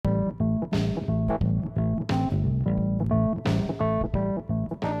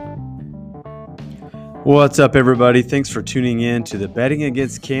What's up, everybody? Thanks for tuning in to the Betting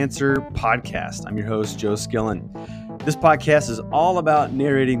Against Cancer podcast. I'm your host, Joe Skillen. This podcast is all about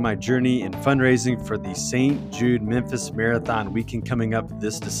narrating my journey in fundraising for the St. Jude Memphis Marathon weekend coming up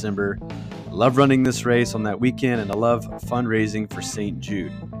this December. I love running this race on that weekend, and I love fundraising for St.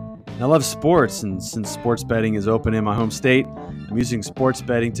 Jude. And I love sports, and since sports betting is open in my home state, I'm using sports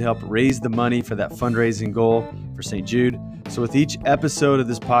betting to help raise the money for that fundraising goal for St. Jude. So with each episode of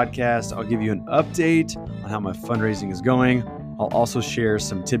this podcast, I'll give you an update on how my fundraising is going. I'll also share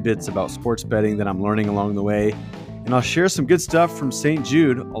some tidbits about sports betting that I'm learning along the way. And I'll share some good stuff from St.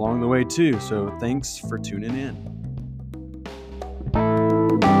 Jude along the way too. So thanks for tuning in.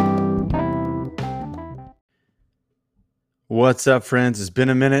 What's up, friends? It's been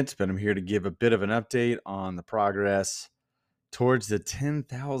a minute, but I'm here to give a bit of an update on the progress towards the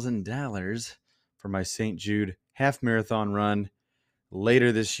 $10,000 for my St. Jude half marathon run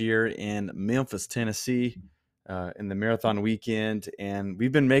later this year in Memphis, Tennessee, in the marathon weekend. And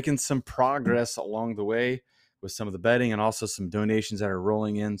we've been making some progress along the way with some of the betting and also some donations that are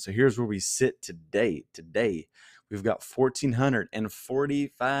rolling in. So here's where we sit today. Today, we've got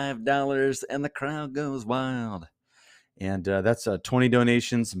 $1,445 and the crowd goes wild. And that's 20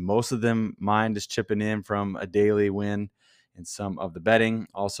 donations. Most of them mine just chipping in from a daily win and some of the betting.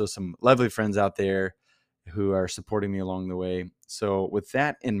 Also some lovely friends out there who are supporting me along the way. So with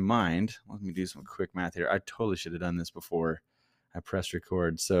that in mind, let me do some quick math here. I totally should have done this before I press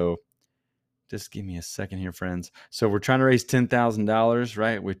record. So just give me a second here, friends. So we're trying to raise $10,000,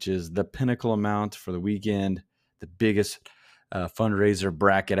 right? Which is the pinnacle amount for the weekend, the biggest fundraiser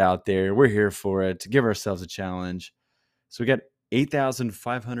bracket out there. We're here for it to give ourselves a challenge. So we got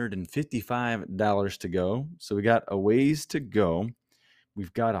 $8,555 to go. So we got a ways to go.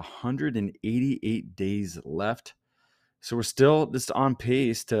 We've got 188 days left. So we're still just on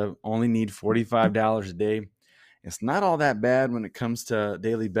pace to only need $45 a day. It's not all that bad when it comes to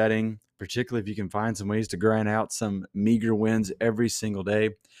daily betting, particularly if you can find some ways to grind out some meager wins every single day.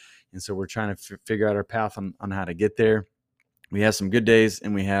 And so we're trying to figure out our path on how to get there. We have some good days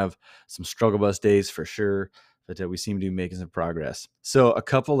and we have some struggle bus days for sure, but we seem to be making some progress. So a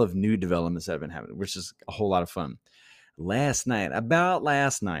couple of new developments that have been happening, which is a whole lot of fun. Last night, at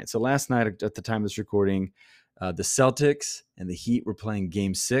the time of this recording, the Celtics and the Heat were playing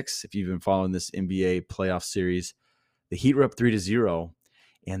Game 6. If you've been following this NBA playoff series, the Heat were up 3-0,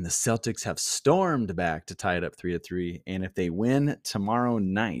 and the Celtics have stormed back to tie it up 3-3. And if they win tomorrow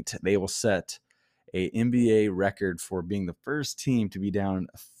night, they will set a NBA record for being the first team to be down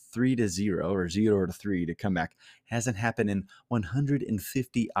 3-0 or 0-3 to come back. Hasn't happened in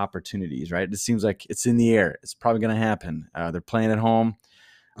 150 opportunities, right? It seems like it's in the air. It's probably going to happen. They're playing at home.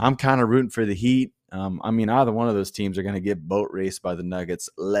 I'm kind of rooting for the Heat. Either one of those teams are going to get boat raced by the Nuggets.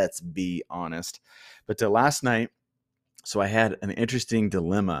 Let's be honest. But last night, so I had an interesting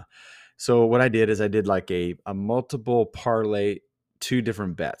dilemma. So what I did is I did like a multiple parlay, 2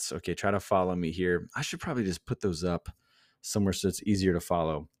 different bets. Okay, try to follow me here. I should probably just put those up somewhere so it's easier to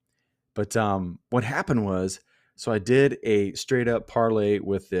follow. But what happened was, so I did a straight up parlay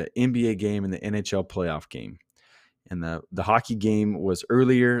with the NBA game and the NHL playoff game. And the hockey game was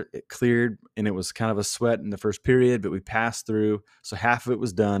earlier, it cleared, and it was kind of a sweat in the first period, but we passed through. So half of it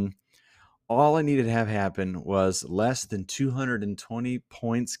was done. All I needed to have happen was less than 220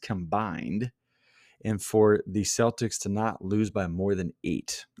 points combined and for the Celtics to not lose by more than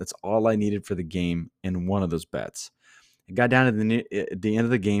 8. That's all I needed for the game in one of those bets. It got down to the end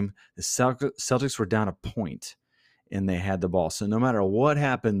of the game. The Celtics were down a point, and they had the ball. So no matter what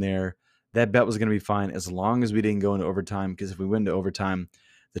happened there, that bet was going to be fine as long as we didn't go into overtime, because if we went into overtime,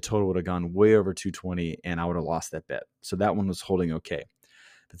 the total would have gone way over 220, and I would have lost that bet. So that one was holding okay.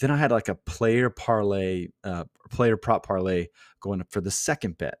 But then I had like a player prop parlay going for the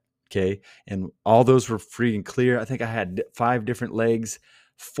second bet, okay? And all those were free and clear. I think I had 5 different legs.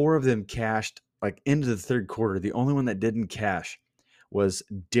 4 of them cashed like into the third quarter. The only one that didn't cash was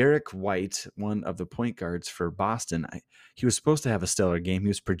Derrick White, one of the point guards for Boston. He was supposed to have a stellar game. He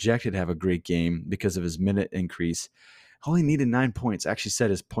was projected to have a great game because of his minute increase. Only needed 9 points. Actually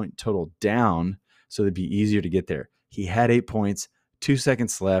set his point total down so it'd be easier to get there. He had 8 points, 2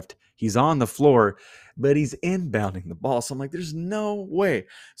 seconds left. He's on the floor, but he's inbounding the ball. So I'm like, there's no way.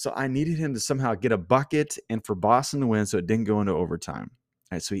 So I needed him to somehow get a bucket and for Boston to win so it didn't go into overtime.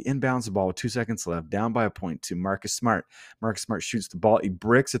 All right, so he inbounds the ball with 2 seconds left, down by a point to Marcus Smart. Marcus Smart shoots the ball. He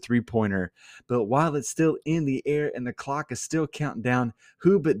bricks a three-pointer. But while it's still in the air and the clock is still counting down,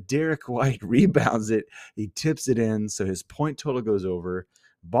 who but Derrick White rebounds it. He tips it in, so his point total goes over.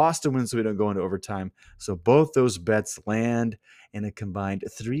 Boston wins so we don't go into overtime. So both those bets land, and a combined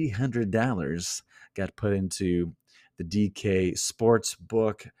 $300 got put into the DK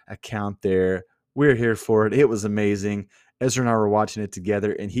Sportsbook account there. We're here for it. It was amazing. Ezra and I were watching it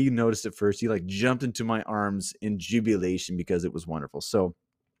together, and he noticed it first. He like jumped into my arms in jubilation because it was wonderful. So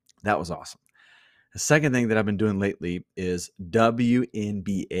that was awesome. The second thing that I've been doing lately is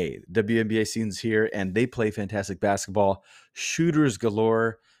WNBA. WNBA season's here, and they play fantastic basketball. Shooters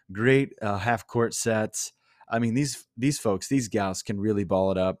galore, great half-court sets. I mean, these folks, these gals can really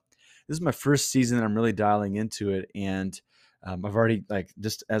ball it up. This is my first season that I'm really dialing into it, and I've already, like,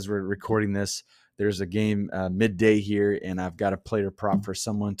 just as we're recording this, there's a game midday here, and I've got a player prop for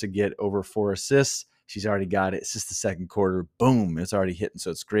someone to get over 4 assists. She's already got it. It's just the second quarter. Boom, it's already hitting,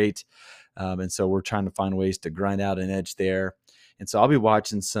 so it's great. And so we're trying to find ways to grind out an edge there. And so I'll be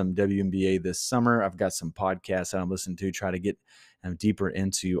watching some WNBA this summer. I've got some podcasts that I'm listening to, try to get deeper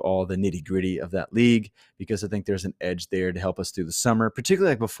into all the nitty gritty of that league, because I think there's an edge there to help us through the summer,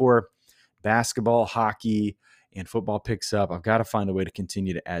 particularly like before basketball, hockey, and football picks up. I've got to find a way to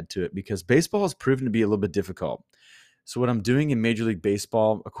continue to add to it, because baseball has proven to be a little bit difficult. So what I'm doing in Major League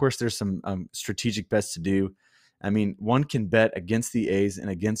Baseball, of course, there's some strategic bets to do. I mean, one can bet against the A's and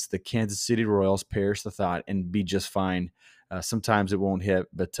against the Kansas City Royals, perish the thought, and be just fine. Sometimes it won't hit,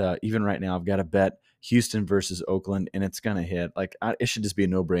 but even right now, I've got to bet Houston versus Oakland, and it's going to hit. Like, it should just be a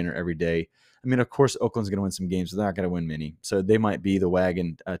no-brainer every day. I mean, of course, Oakland's going to win some games, but they're not going to win many. So they might be the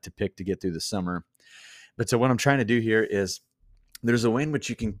wagon to pick to get through the summer. But so what I'm trying to do here is, there's a way in which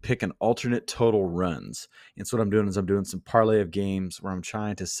you can pick an alternate total runs. And so what I'm doing is I'm doing some parlay of games where I'm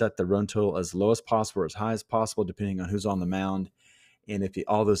trying to set the run total as low as possible or as high as possible, depending on who's on the mound. And if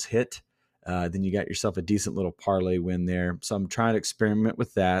all those hit, then you got yourself a decent little parlay win there. So I'm trying to experiment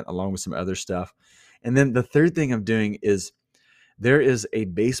with that along with some other stuff. And then the third thing I'm doing is, there is a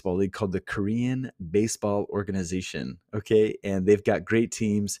baseball league called the Korean Baseball Organization, okay? And they've got great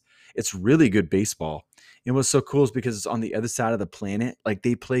teams. It's really good baseball. And what's so cool is because it's on the other side of the planet, like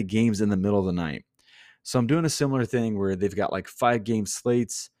they play games in the middle of the night. So I'm doing a similar thing where they've got like 5-game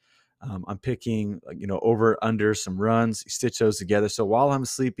slates. I'm picking, over, under some runs, stitch those together. So while I'm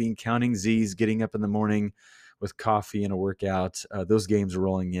sleeping, counting Z's, getting up in the morning with coffee and a workout, those games are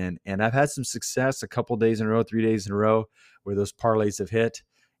rolling in. And I've had some success a couple days in a row, 3 days in a row, where those parlays have hit.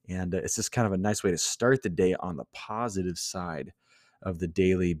 And it's just kind of a nice way to start the day on the positive side of the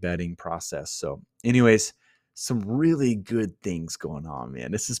daily betting process. So anyways, some really good things going on,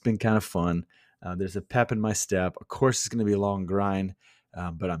 man. This has been kind of fun. There's a pep in my step. Of course, it's going to be a long grind,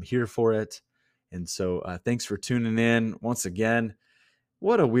 but I'm here for it. And so thanks for tuning in. Once again,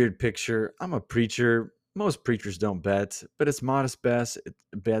 what a weird picture. I'm a preacher. Most preachers don't bet, but it's modest bets.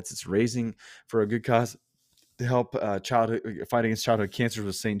 It's raising for a good cause to help fight against childhood cancers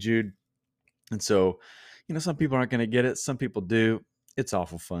with St. Jude. And so, some people aren't going to get it. Some people do. It's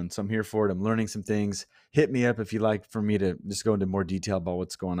awful fun. So I'm here for it. I'm learning some things. Hit me up if you'd like for me to just go into more detail about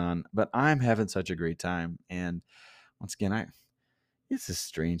what's going on. But I'm having such a great time. And once again, it's just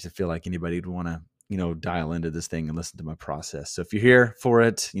strange to feel like anybody would want to, dial into this thing and listen to my process. So if you're here for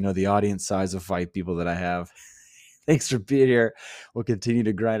it, the audience size of 5 people that I have, thanks for being here. We'll continue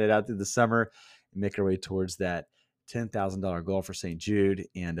to grind it out through the summer and make our way towards that $10,000 goal for St. Jude.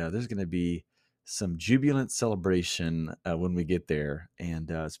 And there's going to be some jubilant celebration when we get there. And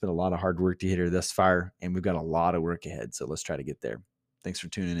it's been a lot of hard work to hit her thus far, and we've got a lot of work ahead. So let's try to get there. Thanks for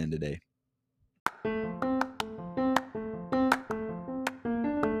tuning in today.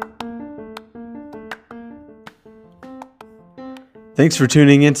 Thanks for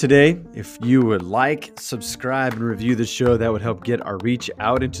tuning in today. If you would like, subscribe, and review the show, that would help get our reach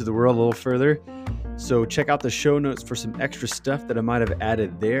out into the world a little further. So check out the show notes for some extra stuff that I might have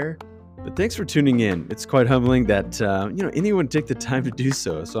added there. But thanks for tuning in. It's quite humbling that anyone take the time to do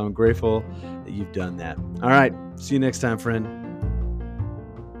so. So I'm grateful that you've done that. All right. See you next time, friend.